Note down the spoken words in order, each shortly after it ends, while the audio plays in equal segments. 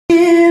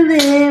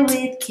Chillin'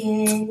 with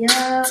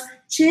Kenya,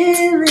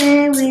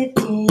 chillin' with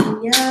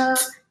Kenya.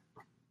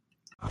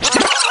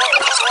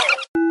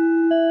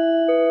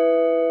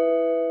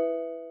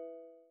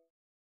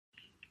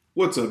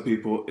 What's up,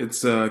 people?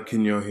 It's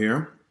Kenyo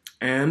here,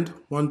 and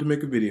wanted to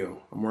make a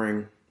video. I'm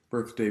wearing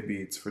birthday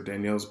beads for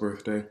Danielle's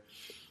birthday,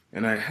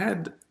 and I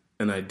had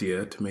an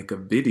idea to make a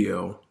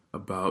video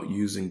about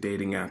using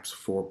dating apps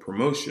for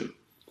promotion.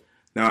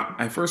 Now,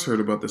 I first heard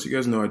about this. You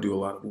guys know I do a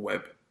lot of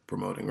web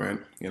promoting, right?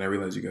 And I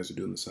realize you guys are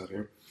doing this out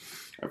here.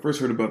 I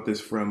first heard about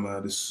this from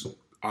this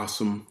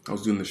awesome. I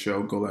was doing the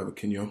show Go Live with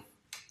Kenyo.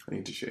 I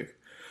need to shave,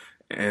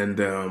 and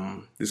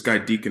this guy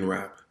Deacon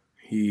Rap.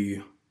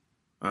 He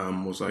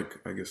was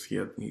like, I guess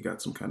he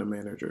got some kind of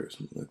manager or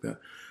something like that,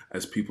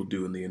 as people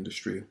do in the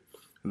industry.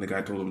 And the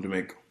guy told him to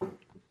make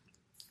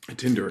a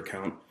Tinder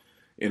account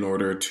in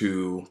order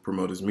to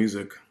promote his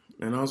music.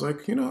 And I was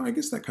like, I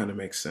guess that kind of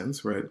makes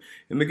sense, right?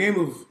 In the game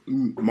of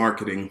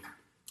marketing,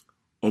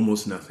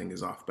 almost nothing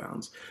is off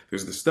bounds.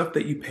 There's the stuff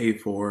that you pay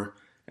for,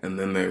 and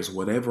then there's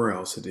whatever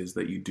else it is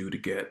that you do to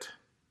get,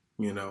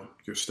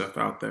 your stuff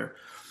out there.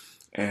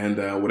 And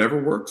whatever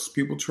works,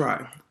 people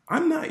try.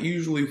 I'm not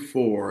usually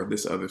for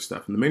this other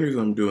stuff. And the main reason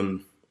I'm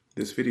doing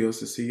this video is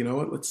to see,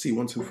 let's see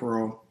once and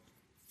for all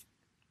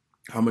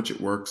how much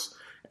it works.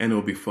 And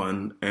it'll be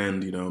fun.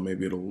 And,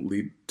 maybe it'll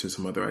lead to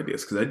some other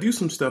ideas. Because I do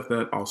some stuff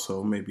that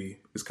also maybe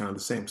is kind of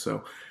the same.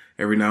 So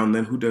every now and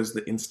then, who does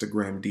the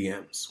Instagram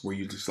DMs? Where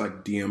you just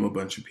like DM a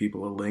bunch of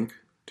people a link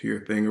to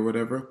your thing or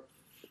whatever.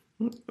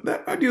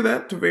 I do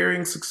that to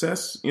varying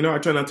success. I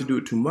try not to do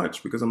it too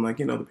much because I'm like,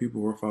 the people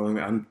who are following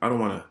me, I don't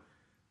want to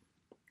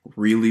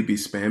really be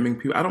spamming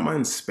people. I don't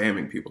mind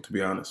spamming people, to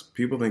be honest.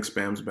 People think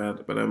spam's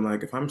bad, but I'm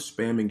like, if I'm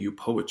spamming you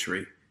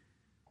poetry,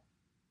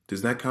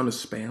 does that count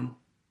as spam?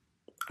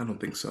 I don't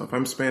think so. If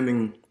I'm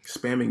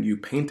spamming you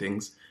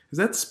paintings, is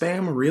that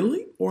spam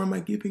really? Or am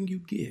I giving you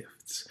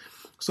gifts?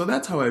 So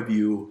that's how I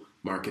view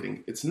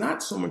marketing. It's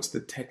not so much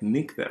the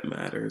technique that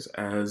matters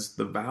as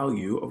the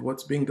value of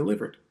what's being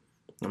delivered.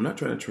 I'm not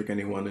trying to trick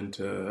anyone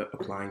into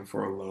applying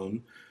for a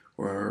loan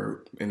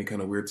or any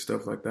kind of weird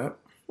stuff like that.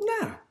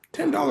 Nah.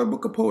 $10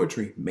 book of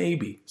poetry,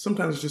 maybe.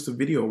 Sometimes it's just a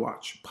video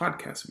watch,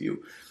 podcast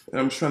view. And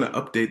I'm just trying to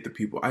update the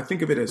people. I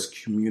think of it as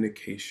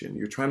communication.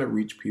 You're trying to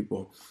reach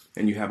people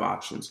and you have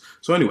options.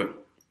 So anyway,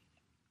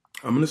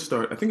 I'm going to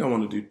start. I think I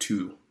want to do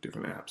 2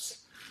 different apps.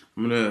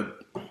 The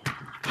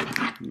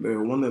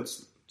one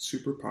that's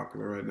super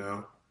popular right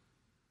now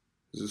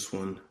is this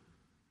one.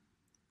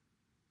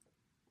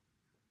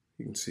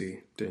 You can see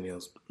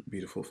Danielle's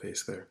beautiful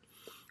face there.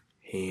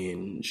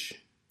 Hinge.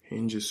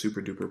 Hinge is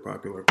super duper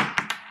popular.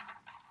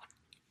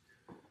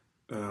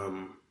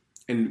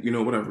 And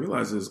what I've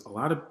realized is a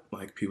lot of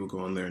people go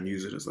on there and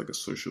use it as like a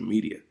social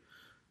media.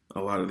 A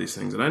lot of these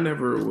things, and I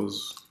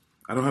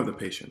don't have the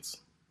patience,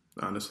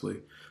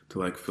 honestly,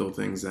 to fill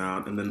things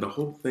out. And then the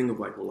whole thing of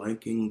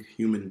liking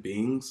human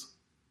beings,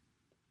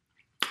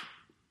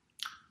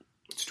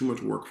 it's too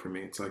much work for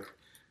me. It's like,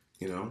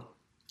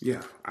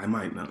 yeah, I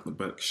might not,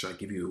 but should I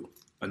give you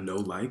a no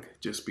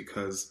like just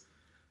because,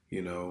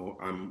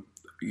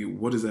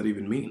 what does that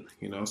even mean?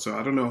 So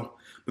I don't know.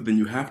 But then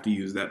you have to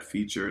use that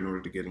feature in order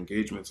to get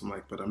engagements. I'm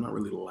like, but I'm not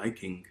really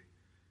liking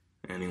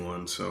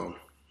anyone. So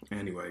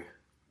anyway,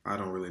 I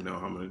don't really know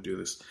how I'm going to do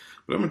this.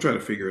 But I'm going to try to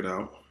figure it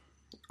out.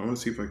 I want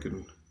to see if I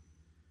can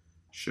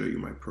show you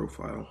my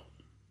profile.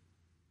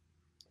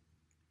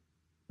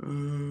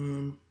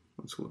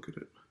 Let's look at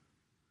it.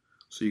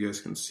 So you guys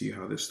can see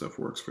how this stuff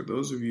works. For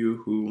those of you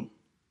who...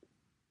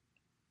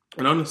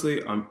 And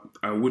honestly,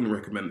 I wouldn't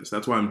recommend this.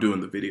 That's why I'm doing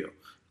the video.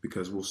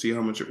 Because we'll see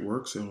how much it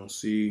works and we'll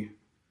see.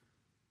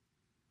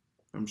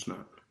 I'm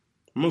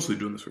mostly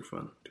doing this for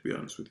fun, to be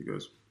honest with you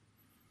guys.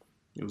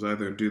 It was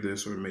either do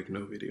this or make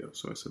no video.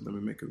 So I said, let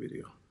me make a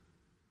video.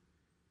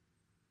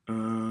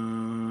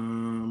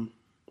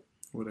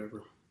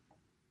 Whatever.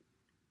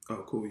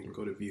 Oh, cool. You can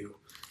go to view.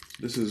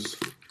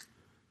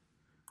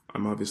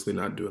 I'm obviously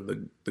not doing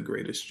the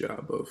greatest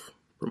job of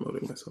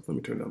promoting myself. Let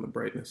me turn down the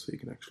brightness so you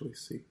can actually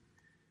see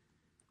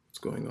what's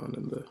going on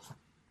in the...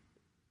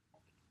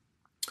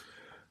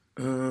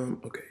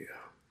 Okay,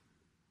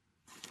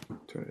 yeah.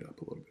 Turn it up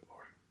a little bit more.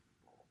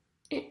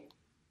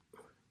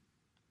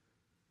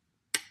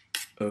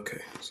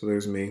 Okay, so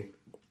there's me.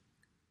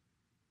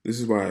 This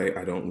is why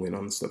I don't win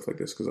on stuff like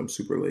this, because I'm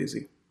super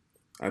lazy.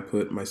 I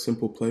put my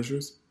simple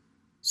pleasures,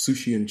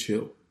 sushi and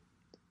chill.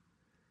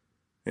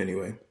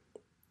 Anyway,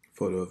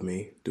 photo of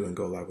me doing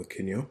Go Live with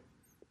Kenyo.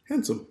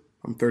 Handsome.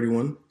 I'm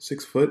 31,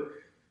 6 foot.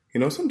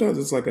 Sometimes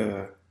it's like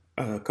a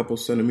couple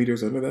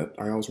centimeters under that.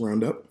 I always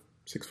round up,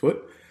 6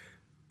 foot.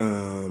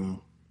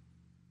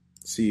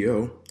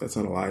 CEO, that's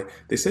not a lie.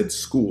 They said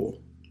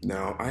school.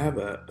 Now, I have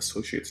an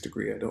associate's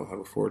degree. I don't have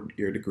a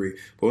 4-year degree.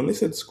 But when they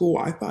said school,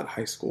 I thought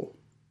high school.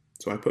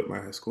 So I put my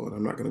high school, and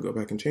I'm not going to go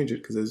back and change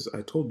it because, as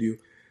I told you,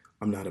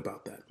 I'm not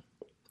about that.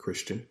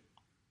 Christian,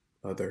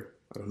 other.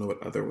 I don't know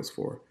what other was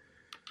for.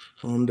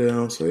 On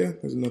down. So yeah,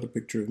 there's another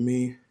picture of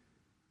me.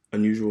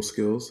 Unusual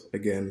skills.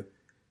 Again,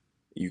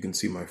 you can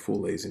see my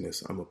full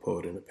laziness. I'm a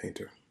poet and a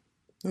painter.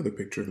 Another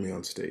picture of me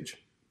on stage.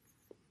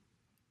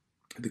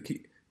 The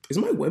key is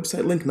my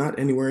website link not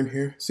anywhere in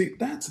here? See,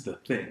 that's the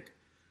thing.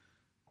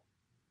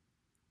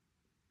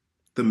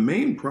 The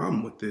main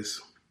problem with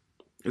this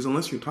is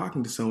unless you're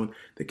talking to someone,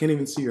 they can't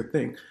even see your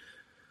thing.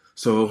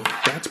 So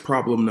that's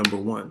problem number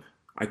one.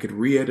 I could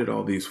re-edit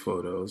all these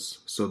photos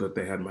so that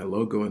they had my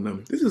logo in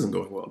them. This isn't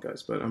going well,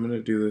 guys, but I'm going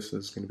to do this.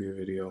 This is going to be a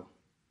video.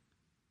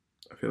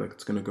 I feel like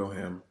it's going to go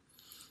ham.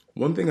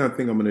 One thing I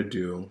think I'm going to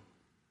do,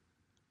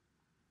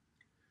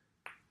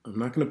 I'm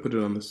not going to put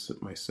it on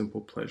my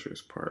simple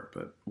pleasures part,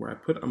 but where I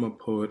put I'm a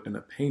poet and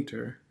a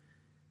painter,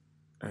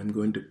 I'm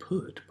going to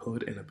put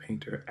poet and a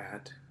painter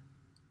at.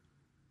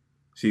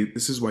 See,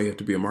 this is why you have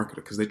to be a marketer,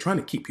 because they're trying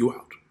to keep you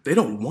out. They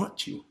don't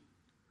want you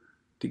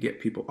to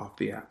get people off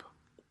the app.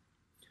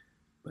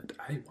 But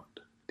I want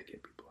to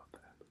get people off the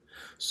app.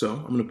 So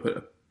I'm going to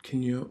put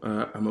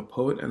I'm a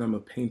poet and I'm a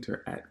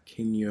painter at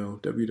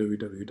Kinyo,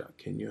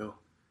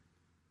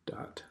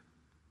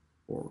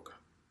 www.kinyo.org.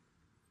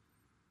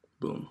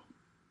 Boom.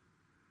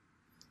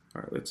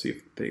 All right, let's see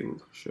if they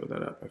show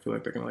that up. I feel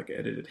like they're going to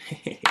edit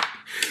it.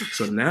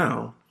 So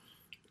now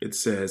it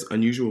says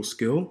unusual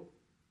skill.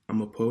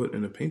 I'm a poet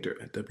and a painter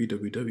at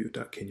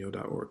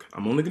www.kinyo.org.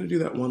 I'm only going to do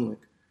that one link.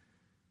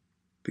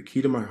 The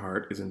key to my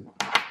heart is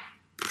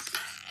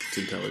it's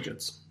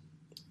intelligence.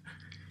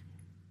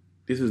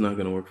 This is not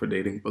going to work for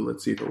dating, but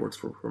let's see if it works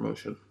for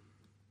promotion.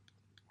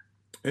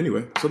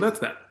 Anyway, so that's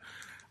that.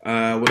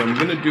 What I'm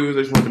going to do is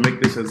I just wanted to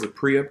make this as a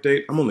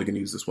pre-update. I'm only going to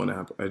use this one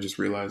app. I just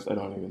realized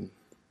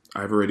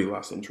I've already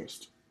lost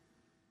interest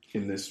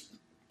in this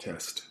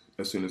test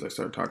as soon as I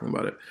start talking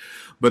about it.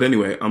 But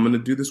anyway, I'm going to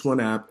do this one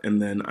app,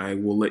 and then I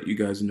will let you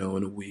guys know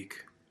in a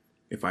week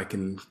if I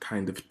can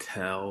kind of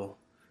tell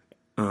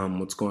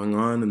what's going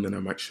on, and then I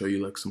might show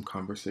you some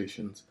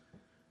conversations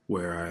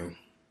where I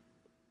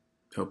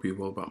tell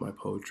people about my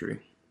poetry.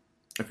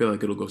 I feel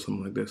like it'll go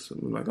something like this.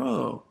 I'm like,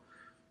 oh,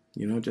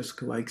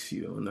 Jessica likes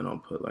you. And then I'll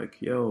put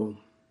yo,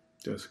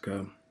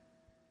 Jessica,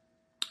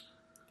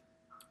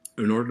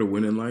 in order to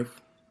win in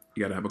life,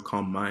 you got to have a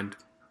calm mind.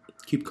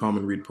 Keep calm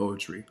and read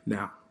poetry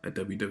now at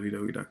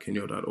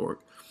www.kinyo.org.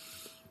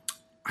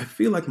 I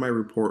feel like my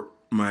report,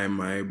 my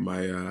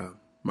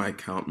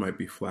account might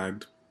be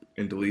flagged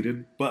and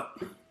deleted, but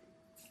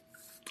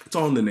it's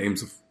all in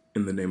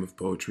the name of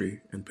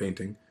poetry and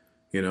painting.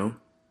 I'm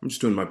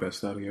just doing my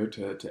best out here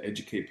to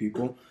educate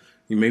people.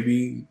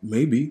 Maybe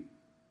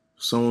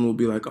someone will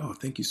be like, oh,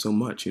 thank you so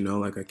much.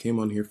 I came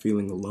on here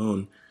feeling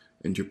alone,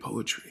 and your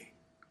poetry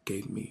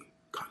gave me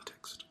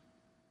context.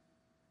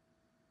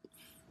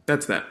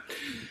 That's that.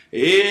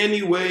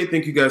 Anyway,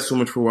 thank you guys so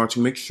much for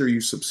watching. Make sure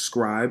you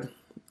subscribe,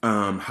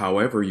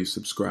 however you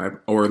subscribe,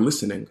 or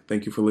listening.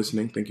 Thank you for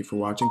listening. Thank you for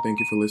watching. Thank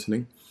you for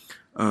listening.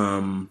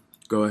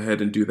 Go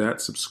ahead and do that.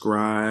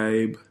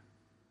 Subscribe,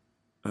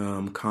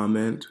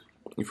 comment.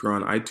 If you're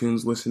on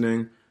iTunes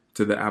listening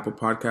to the Apple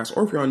Podcast,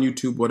 or if you're on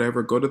YouTube,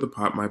 whatever, go to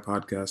my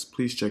podcast.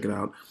 Please check it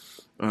out.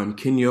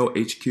 Kinyo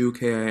HQ,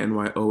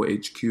 Kinyo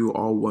HQ,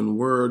 all one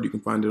word. You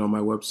can find it on my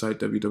website,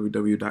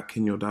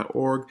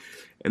 www.kinyo.org.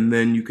 And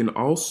then you can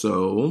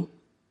also,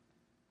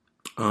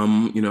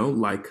 the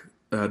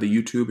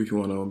YouTube if you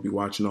want to be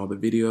watching all the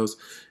videos.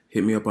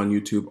 Hit me up on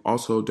YouTube.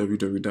 Also,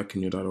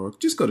 www.kinyo.org.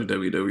 Just go to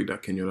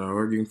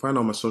www.kinyo.org. You can find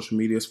all my social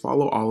medias.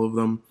 Follow all of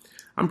them.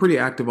 I'm pretty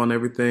active on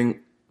everything.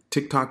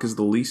 TikTok is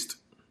the least.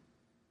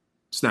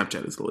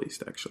 Snapchat is the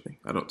least, actually.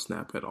 I don't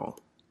snap at all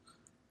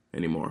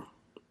anymore.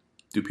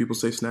 Do people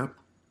say snap?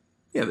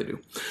 Yeah, they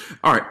do.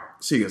 All right.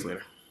 See you guys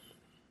later.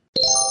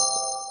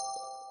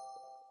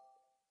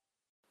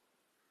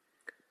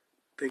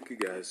 Thank you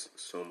guys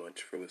so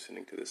much for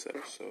listening to this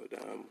episode.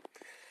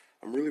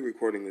 I'm really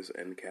recording this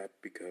end cap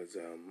because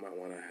I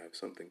want to have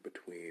something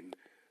between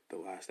the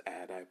last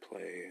ad I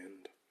play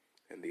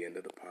and the end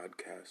of the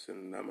podcast.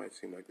 And that might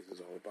seem like this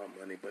is all about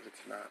money, but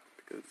it's not,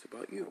 because it's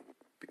about you.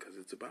 Because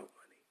it's about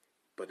money.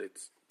 But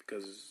it's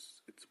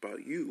because it's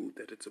about you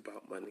that it's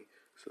about money.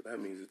 So that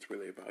means it's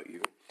really about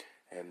you.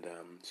 And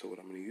so what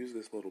I'm going to use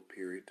this little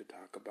period to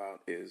talk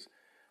about is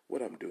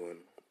what I'm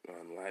doing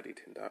on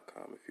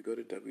Laddieton.com. If you go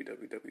to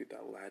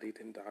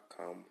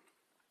www.laddieton.com,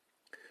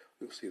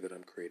 you'll see that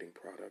I'm creating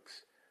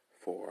products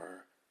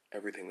for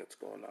everything that's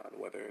going on,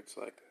 whether it's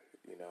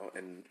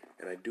and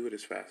I do it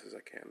as fast as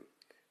I can.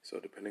 So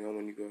depending on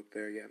when you go up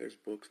there, there's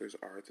books, there's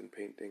arts and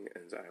painting,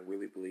 and I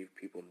really believe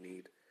people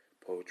need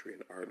poetry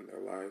and art in their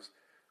lives.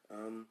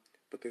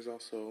 But there's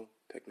also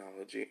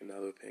technology and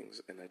other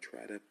things, and I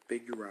try to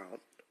figure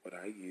out what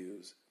I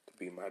use to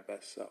be my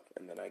best self,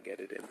 and then I get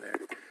it in there.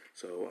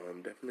 So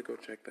definitely go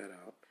check that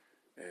out,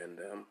 and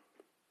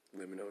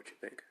let me know what you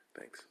think.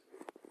 Thanks.